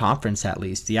Western Conference, at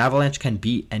least. The Avalanche can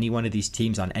beat any one of these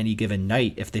teams on any given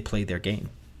night if they play their game.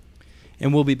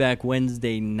 And we'll be back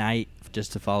Wednesday night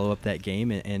just to follow up that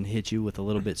game and hit you with a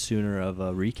little bit sooner of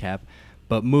a recap.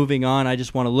 But moving on, I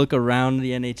just want to look around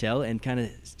the NHL and kind of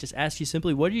just ask you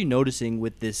simply, what are you noticing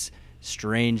with this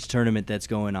strange tournament that's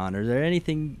going on? Is there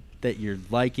anything that you're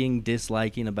liking,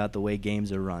 disliking about the way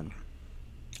games are run?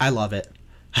 I love it.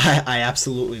 I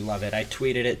absolutely love it. I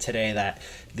tweeted it today that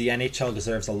the NHL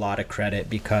deserves a lot of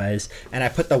credit because, and I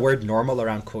put the word normal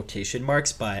around quotation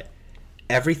marks, but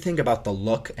everything about the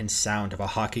look and sound of a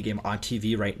hockey game on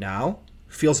TV right now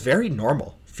feels very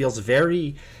normal, feels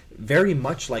very, very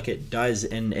much like it does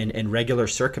in regular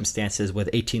circumstances with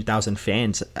 18,000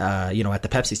 fans, at the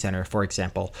Pepsi Center, for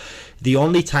example. The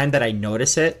only time that I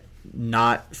notice it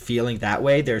not feeling that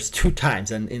way, there's 2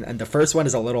 times, and the first one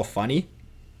is a little funny.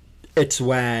 It's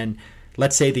when,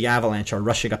 let's say, the Avalanche are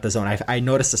rushing up the zone. I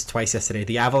noticed this twice yesterday.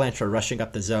 The Avalanche are rushing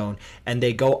up the zone, and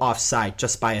they go offside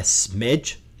just by a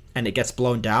smidge, and it gets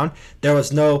blown down. There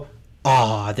was no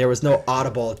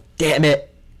audible "damn it"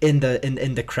 in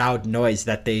the crowd noise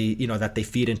that they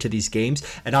feed into these games.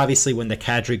 And obviously, when the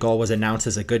Kadri goal was announced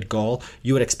as a good goal,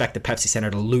 you would expect the Pepsi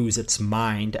Center to lose its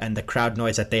mind, and the crowd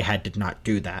noise that they had did not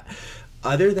do that.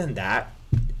 Other than that,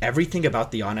 everything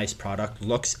about the on-ice product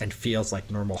looks and feels like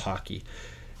normal hockey.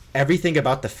 Everything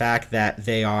about the fact that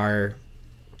they are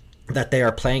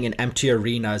playing in empty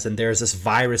arenas and there's this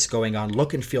virus going on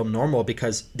look and feel normal,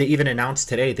 because they even announced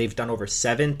today they've done over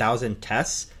 7,000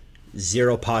 tests,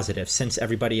 0 positive since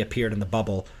everybody appeared in the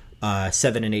bubble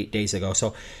 7 and 8 days ago.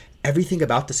 So everything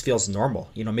about this feels normal.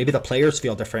 Maybe the players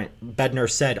feel different.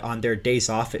 Bednar said on their days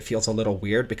off it feels a little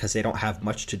weird because they don't have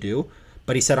much to do.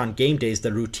 But he said on game days,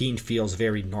 the routine feels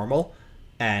very normal.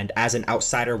 And as an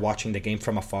outsider watching the game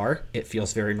from afar, it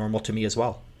feels very normal to me as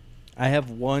well. I have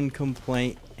one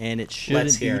complaint, and it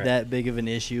shouldn't be that big of an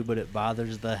issue, but it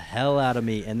bothers the hell out of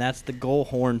me. And that's the goal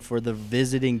horn for the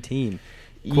visiting team.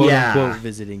 Quote-unquote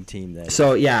visiting team.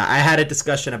 So, I had a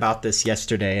discussion about this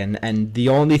yesterday. And the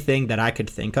only thing that I could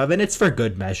think of, and it's for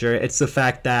good measure, it's the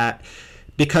fact that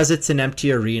because it's an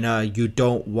empty arena, you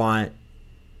don't want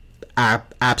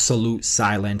absolute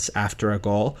silence after a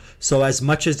goal. So as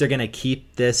much as they're going to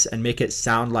keep this and make it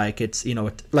sound like it's,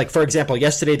 like for example,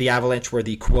 yesterday the Avalanche were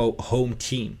the quote home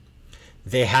team.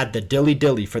 They had the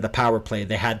dilly for the power play.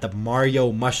 They had the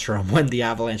Mario mushroom when the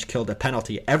Avalanche killed a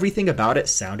penalty. Everything about it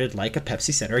sounded like a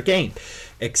Pepsi Center game,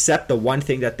 except the one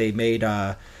thing that they made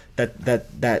that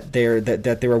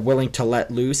they were willing to let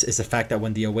loose is the fact that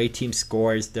when the away team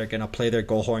scores, they're going to play their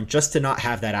goal horn just to not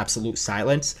have that absolute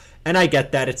silence. And I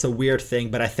get that it's a weird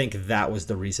thing, but I think that was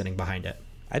the reasoning behind it.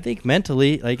 I think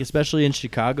mentally, like especially in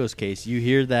Chicago's case, you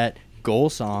hear that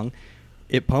goal song,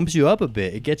 it pumps you up a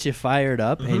bit. It gets you fired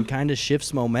up and kind of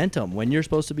shifts momentum. When you're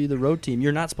supposed to be the road team,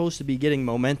 you're not supposed to be getting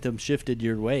momentum shifted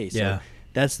your way. So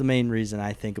that's the main reason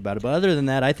I think about it. But other than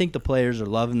that, I think the players are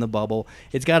loving the bubble.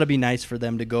 It's got to be nice for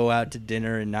them to go out to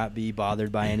dinner and not be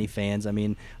bothered by any fans. I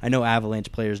mean, I know Avalanche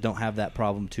players don't have that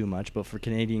problem too much, but for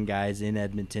Canadian guys in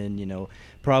Edmonton,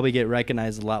 probably get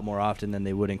recognized a lot more often than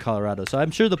they would in Colorado. So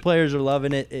I'm sure the players are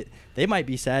loving it. They might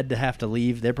be sad to have to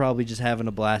leave. They're probably just having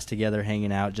a blast together,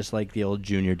 hanging out, just like the old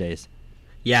junior days.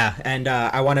 Yeah, and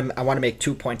I want to make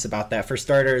 2 points about that. For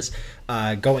starters,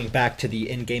 going back to the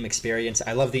in-game experience,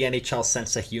 I love the NHL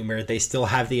sense of humor. They still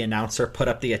have the announcer put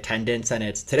up the attendance, and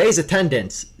it's today's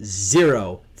attendance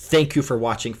 0. Thank you for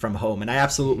watching from home. And I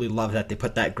absolutely love that they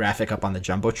put that graphic up on the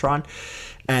Jumbotron.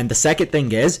 And the second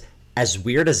thing is, as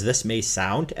weird as this may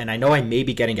sound, and I know I may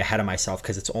be getting ahead of myself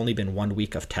because it's only been 1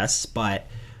 week of tests, but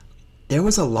there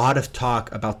was a lot of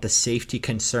talk about the safety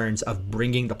concerns of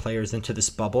bringing the players into this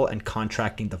bubble and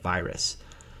contracting the virus.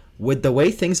 With the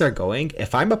way things are going,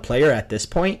 if I'm a player at this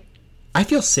point, I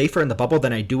feel safer in the bubble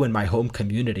than I do in my home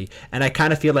community. And I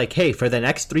kind of feel like, hey, for the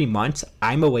next 3 months,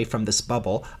 I'm away from this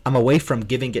bubble. I'm away from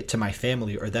giving it to my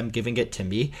family or them giving it to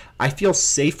me. I feel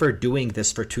safer doing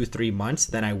this for 2-3 months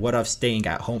than I would have staying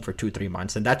at home for 2-3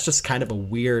 months. And that's just kind of a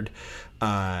weird,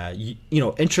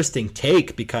 interesting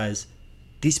take, because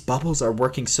these bubbles are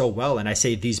working so well. And I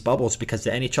say these bubbles because the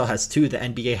NHL has 2, the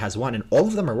NBA has 1, and all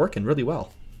of them are working really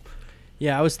well.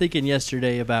 Yeah, I was thinking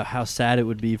yesterday about how sad it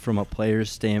would be from a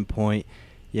player's standpoint.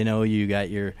 You know, you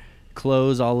got your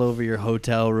clothes all over your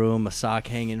hotel room, a sock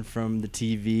hanging from the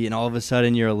TV, and all of a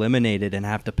sudden you're eliminated and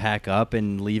have to pack up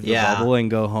and leave the bubble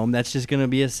and go home. That's just going to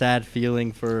be a sad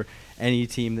feeling for any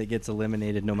team that gets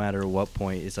eliminated no matter what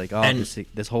point. It's like,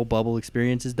 this whole bubble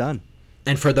experience is done.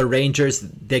 And for the Rangers,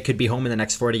 they could be home in the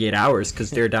next 48 hours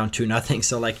because they're down 2-0.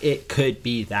 So, it could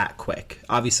be that quick.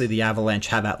 Obviously, the Avalanche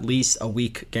have at least a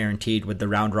week guaranteed with the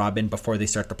round robin before they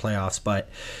start the playoffs. But,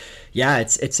 yeah,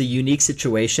 it's a unique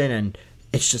situation, and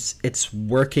it's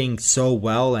working so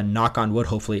well. And knock on wood,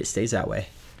 hopefully it stays that way.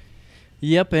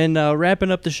 Yep, and wrapping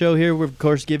up the show here, we're, of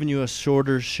course, giving you a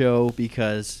shorter show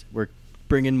because we're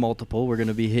bringing multiple. We're going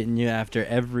to be hitting you after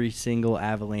every single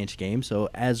Avalanche game. So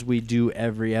as we do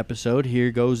every episode,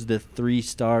 here goes the 3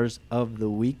 stars of the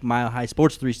week. Mile High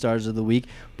Sports 3 stars of the week,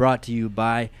 brought to you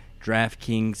by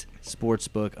DraftKings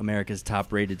Sportsbook, America's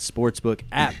top-rated sportsbook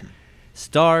app.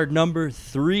 Star number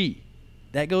 3.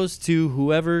 That goes to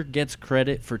whoever gets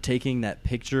credit for taking that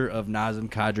picture of Nazem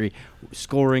Kadri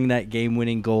scoring that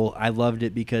game-winning goal. I loved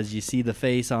it because you see the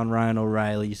face on Ryan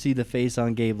O'Reilly. You see the face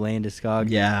on Gabe Landeskog.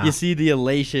 Yeah. You see the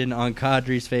elation on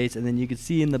Kadri's face, and then you can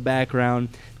see in the background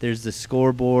there's the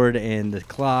scoreboard and the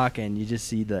clock, and you just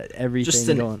see everything just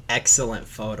an going. Excellent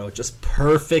photo. Just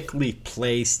perfectly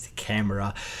placed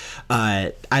camera.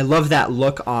 I love that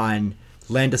look on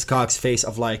Landeskog's face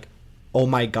of oh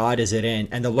my God, is it in?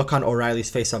 And the look on O'Reilly's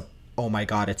face of, oh my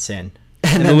God, it's in.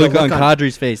 And the look on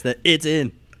Kadri's face that it's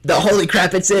in. The holy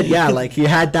crap, it's in. Yeah, he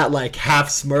had that half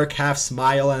smirk, half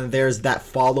smile, and there's that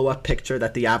follow-up picture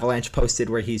that the Avalanche posted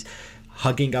where he's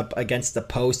hugging up against the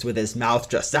post with his mouth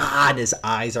just, and his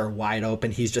eyes are wide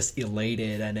open. He's just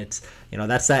elated, and it's,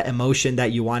 that's that emotion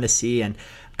that you want to see. And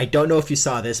I don't know if you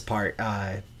saw this part,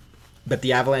 but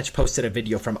the Avalanche posted a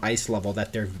video from Ice Level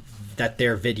that their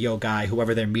video guy,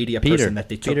 whoever their media person that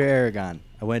they took. Peter Aragon.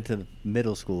 I went to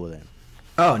middle school with him.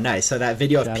 Oh, nice. So that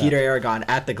video of Peter Aragon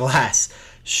at the glass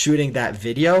shooting that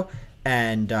video.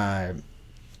 And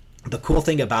the cool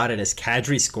thing about it is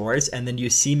Kadri scores, and then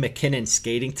you see McKinnon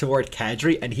skating toward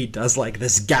Kadri, and he does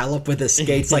this gallop with his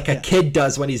skates like a kid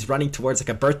does when he's running towards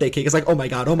a birthday cake. It's oh my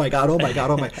God, oh my God, oh my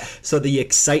God, oh my. So the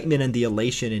excitement and the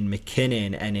elation in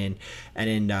McKinnon and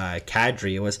in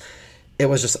Kadri, it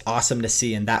was just awesome to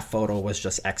see, and that photo was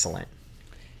just excellent.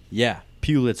 Yeah,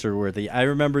 Pulitzer worthy. I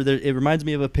remember it reminds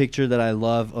me of a picture that I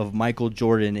love of Michael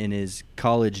Jordan in his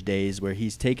college days where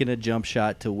he's taking a jump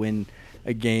shot to win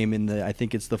a game in I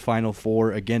think it's the Final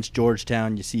Four against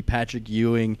Georgetown. You see Patrick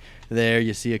Ewing there.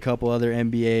 You see a couple other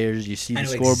NBAers. You see the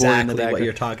scoreboard in the background. What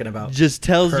you're talking about. Just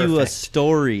tells you a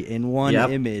story in one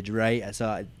image, right?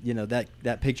 So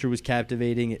that picture was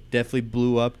captivating. It definitely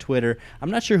blew up Twitter. I'm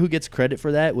not sure who gets credit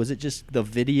for that. Was it just the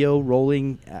video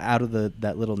rolling out of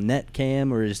that little net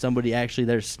cam, or is somebody actually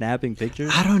there snapping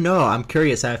pictures? I don't know. I'm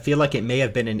curious. I feel like it may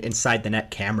have been an inside the net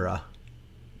camera.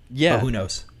 Yeah. But who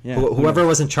knows? Yeah, whoever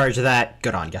was in charge of that,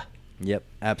 good on ya. Yep,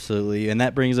 absolutely. And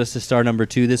that brings us to star number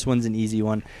 2. This one's an easy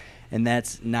one, and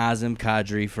that's Nazem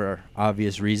Kadri for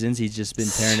obvious reasons. He's just been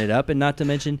tearing it up, and not to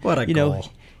mention, what a goal.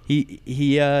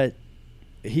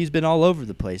 He's been all over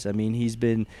the place. I mean, he's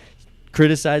been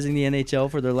criticizing the NHL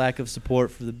for their lack of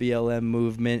support for the BLM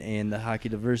movement and the Hockey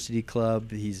Diversity Club.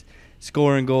 He's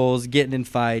scoring goals, getting in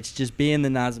fights, just being the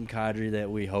Nazem Kadri that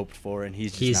we hoped for, and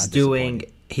he's doing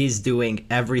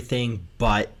everything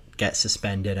but get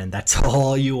suspended, and that's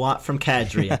all you want from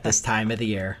Kadri at this time of the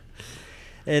year.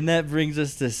 And that brings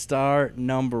us to star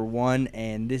number 1,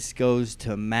 and this goes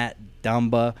to Matt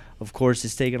Dumba. Of course,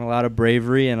 it's taken a lot of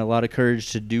bravery and a lot of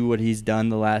courage to do what he's done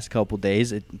the last couple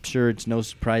days. I'm sure it's no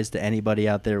surprise to anybody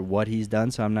out there what he's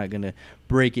done, so I'm not going to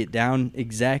break it down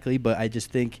exactly, but I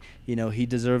just think, he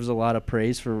deserves a lot of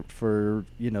praise for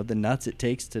the nuts it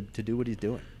takes to do what he's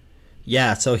doing.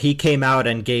 Yeah, so he came out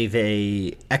and gave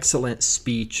a excellent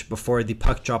speech before the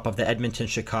puck drop of the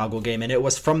Edmonton-Chicago game, and it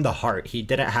was from the heart. He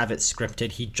didn't have it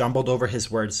scripted. He jumbled over his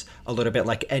words a little bit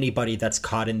like anybody that's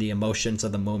caught in the emotions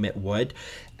of the moment would,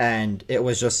 and it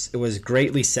was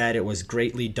greatly said. It was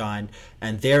greatly done,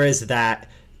 and there is that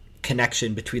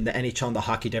connection between the NHL and the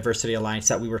Hockey Diversity Alliance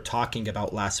that we were talking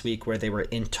about last week, where they were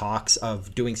in talks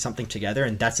of doing something together,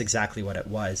 and that's exactly what it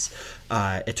was.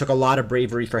 It took a lot of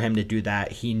bravery for him to do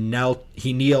that. He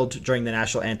kneeled during the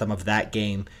national anthem of that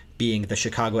game, being the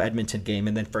Chicago-Edmonton game,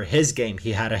 and then for his game,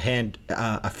 he had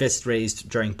a fist raised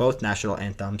during both national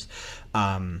anthems.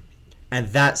 And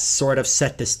that sort of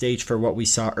set the stage for what we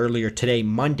saw earlier today,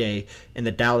 Monday, in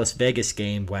the Dallas-Vegas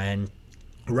game, when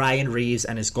Ryan Reeves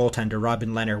and his goaltender,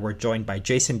 Robin Lehner, were joined by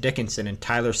Jason Dickinson and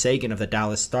Tyler Seguin of the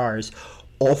Dallas Stars.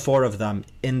 All four of them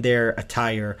in their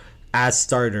attire as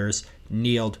starters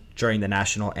kneeled during the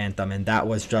national anthem. And that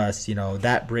was just,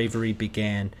 that bravery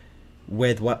began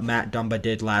with what Matt Dumba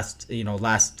did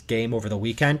last game over the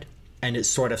weekend. And it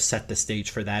sort of set the stage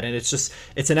for that. And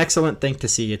it's an excellent thing to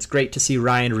see. It's great to see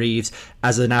Ryan Reeves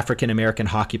as an African-American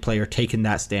hockey player taking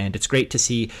that stand. It's great to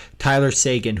see Tyler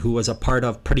Seguin, who was a part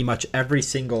of pretty much every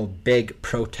single big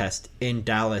protest in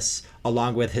Dallas,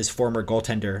 along with his former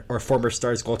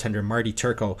Stars goaltender, Marty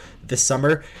Turco, this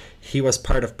summer. He was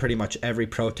part of pretty much every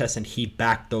protest, and he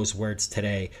backed those words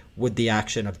today with the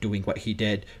action of doing what he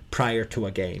did prior to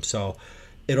a game. So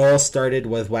it all started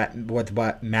with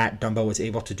what Matt Dumba was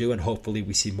able to do, and hopefully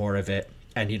we see more of it,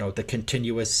 and the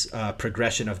continuous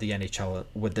progression of the NHL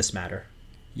with this matter.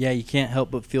 Yeah, you can't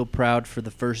help but feel proud for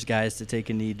the first guys to take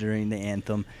a knee during the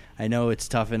anthem. I know it's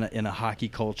tough in a hockey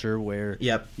culture where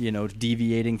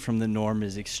deviating from the norm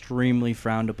is extremely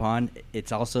frowned upon.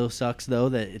 It also sucks, though,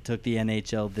 that it took the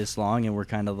NHL this long, and we're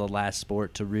kind of the last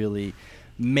sport to really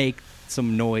make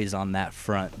some noise on that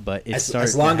front. But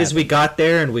as long as we got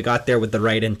there, and we got there with the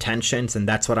right intentions, and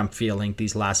that's what I'm feeling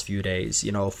these last few days.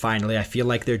 Finally, I feel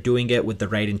like they're doing it with the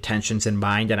right intentions in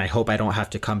mind, and I hope I don't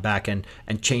have to come back and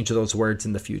change those words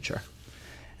in the future.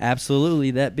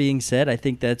 Absolutely. That being said, I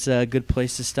think that's a good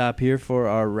place to stop here for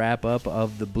our wrap-up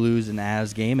of the Blues and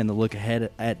Avs game and the look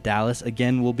ahead at Dallas.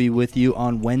 Again, we'll be with you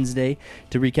on Wednesday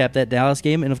to recap that Dallas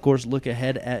game and, of course, look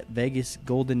ahead at Vegas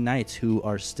Golden Knights, who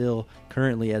are still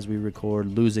currently, as we record,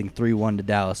 losing 3-1 to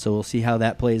Dallas. So we'll see how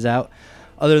that plays out.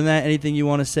 Other than that, anything you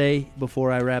want to say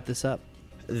before I wrap this up?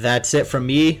 That's it from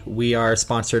me. We are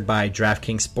sponsored by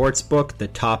DraftKings Sportsbook, the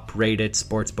top-rated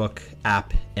sportsbook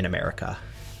app in America.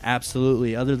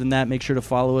 Absolutely. Other than that, make sure to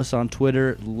follow us on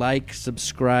Twitter, like,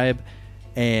 subscribe,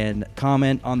 and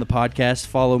comment on the podcast.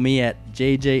 Follow me at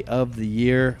JJ of the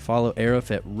Year. Follow Aarif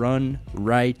at Run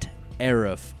Right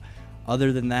Aarif.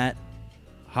 Other than that,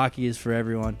 hockey is for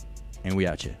everyone, and we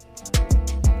out you.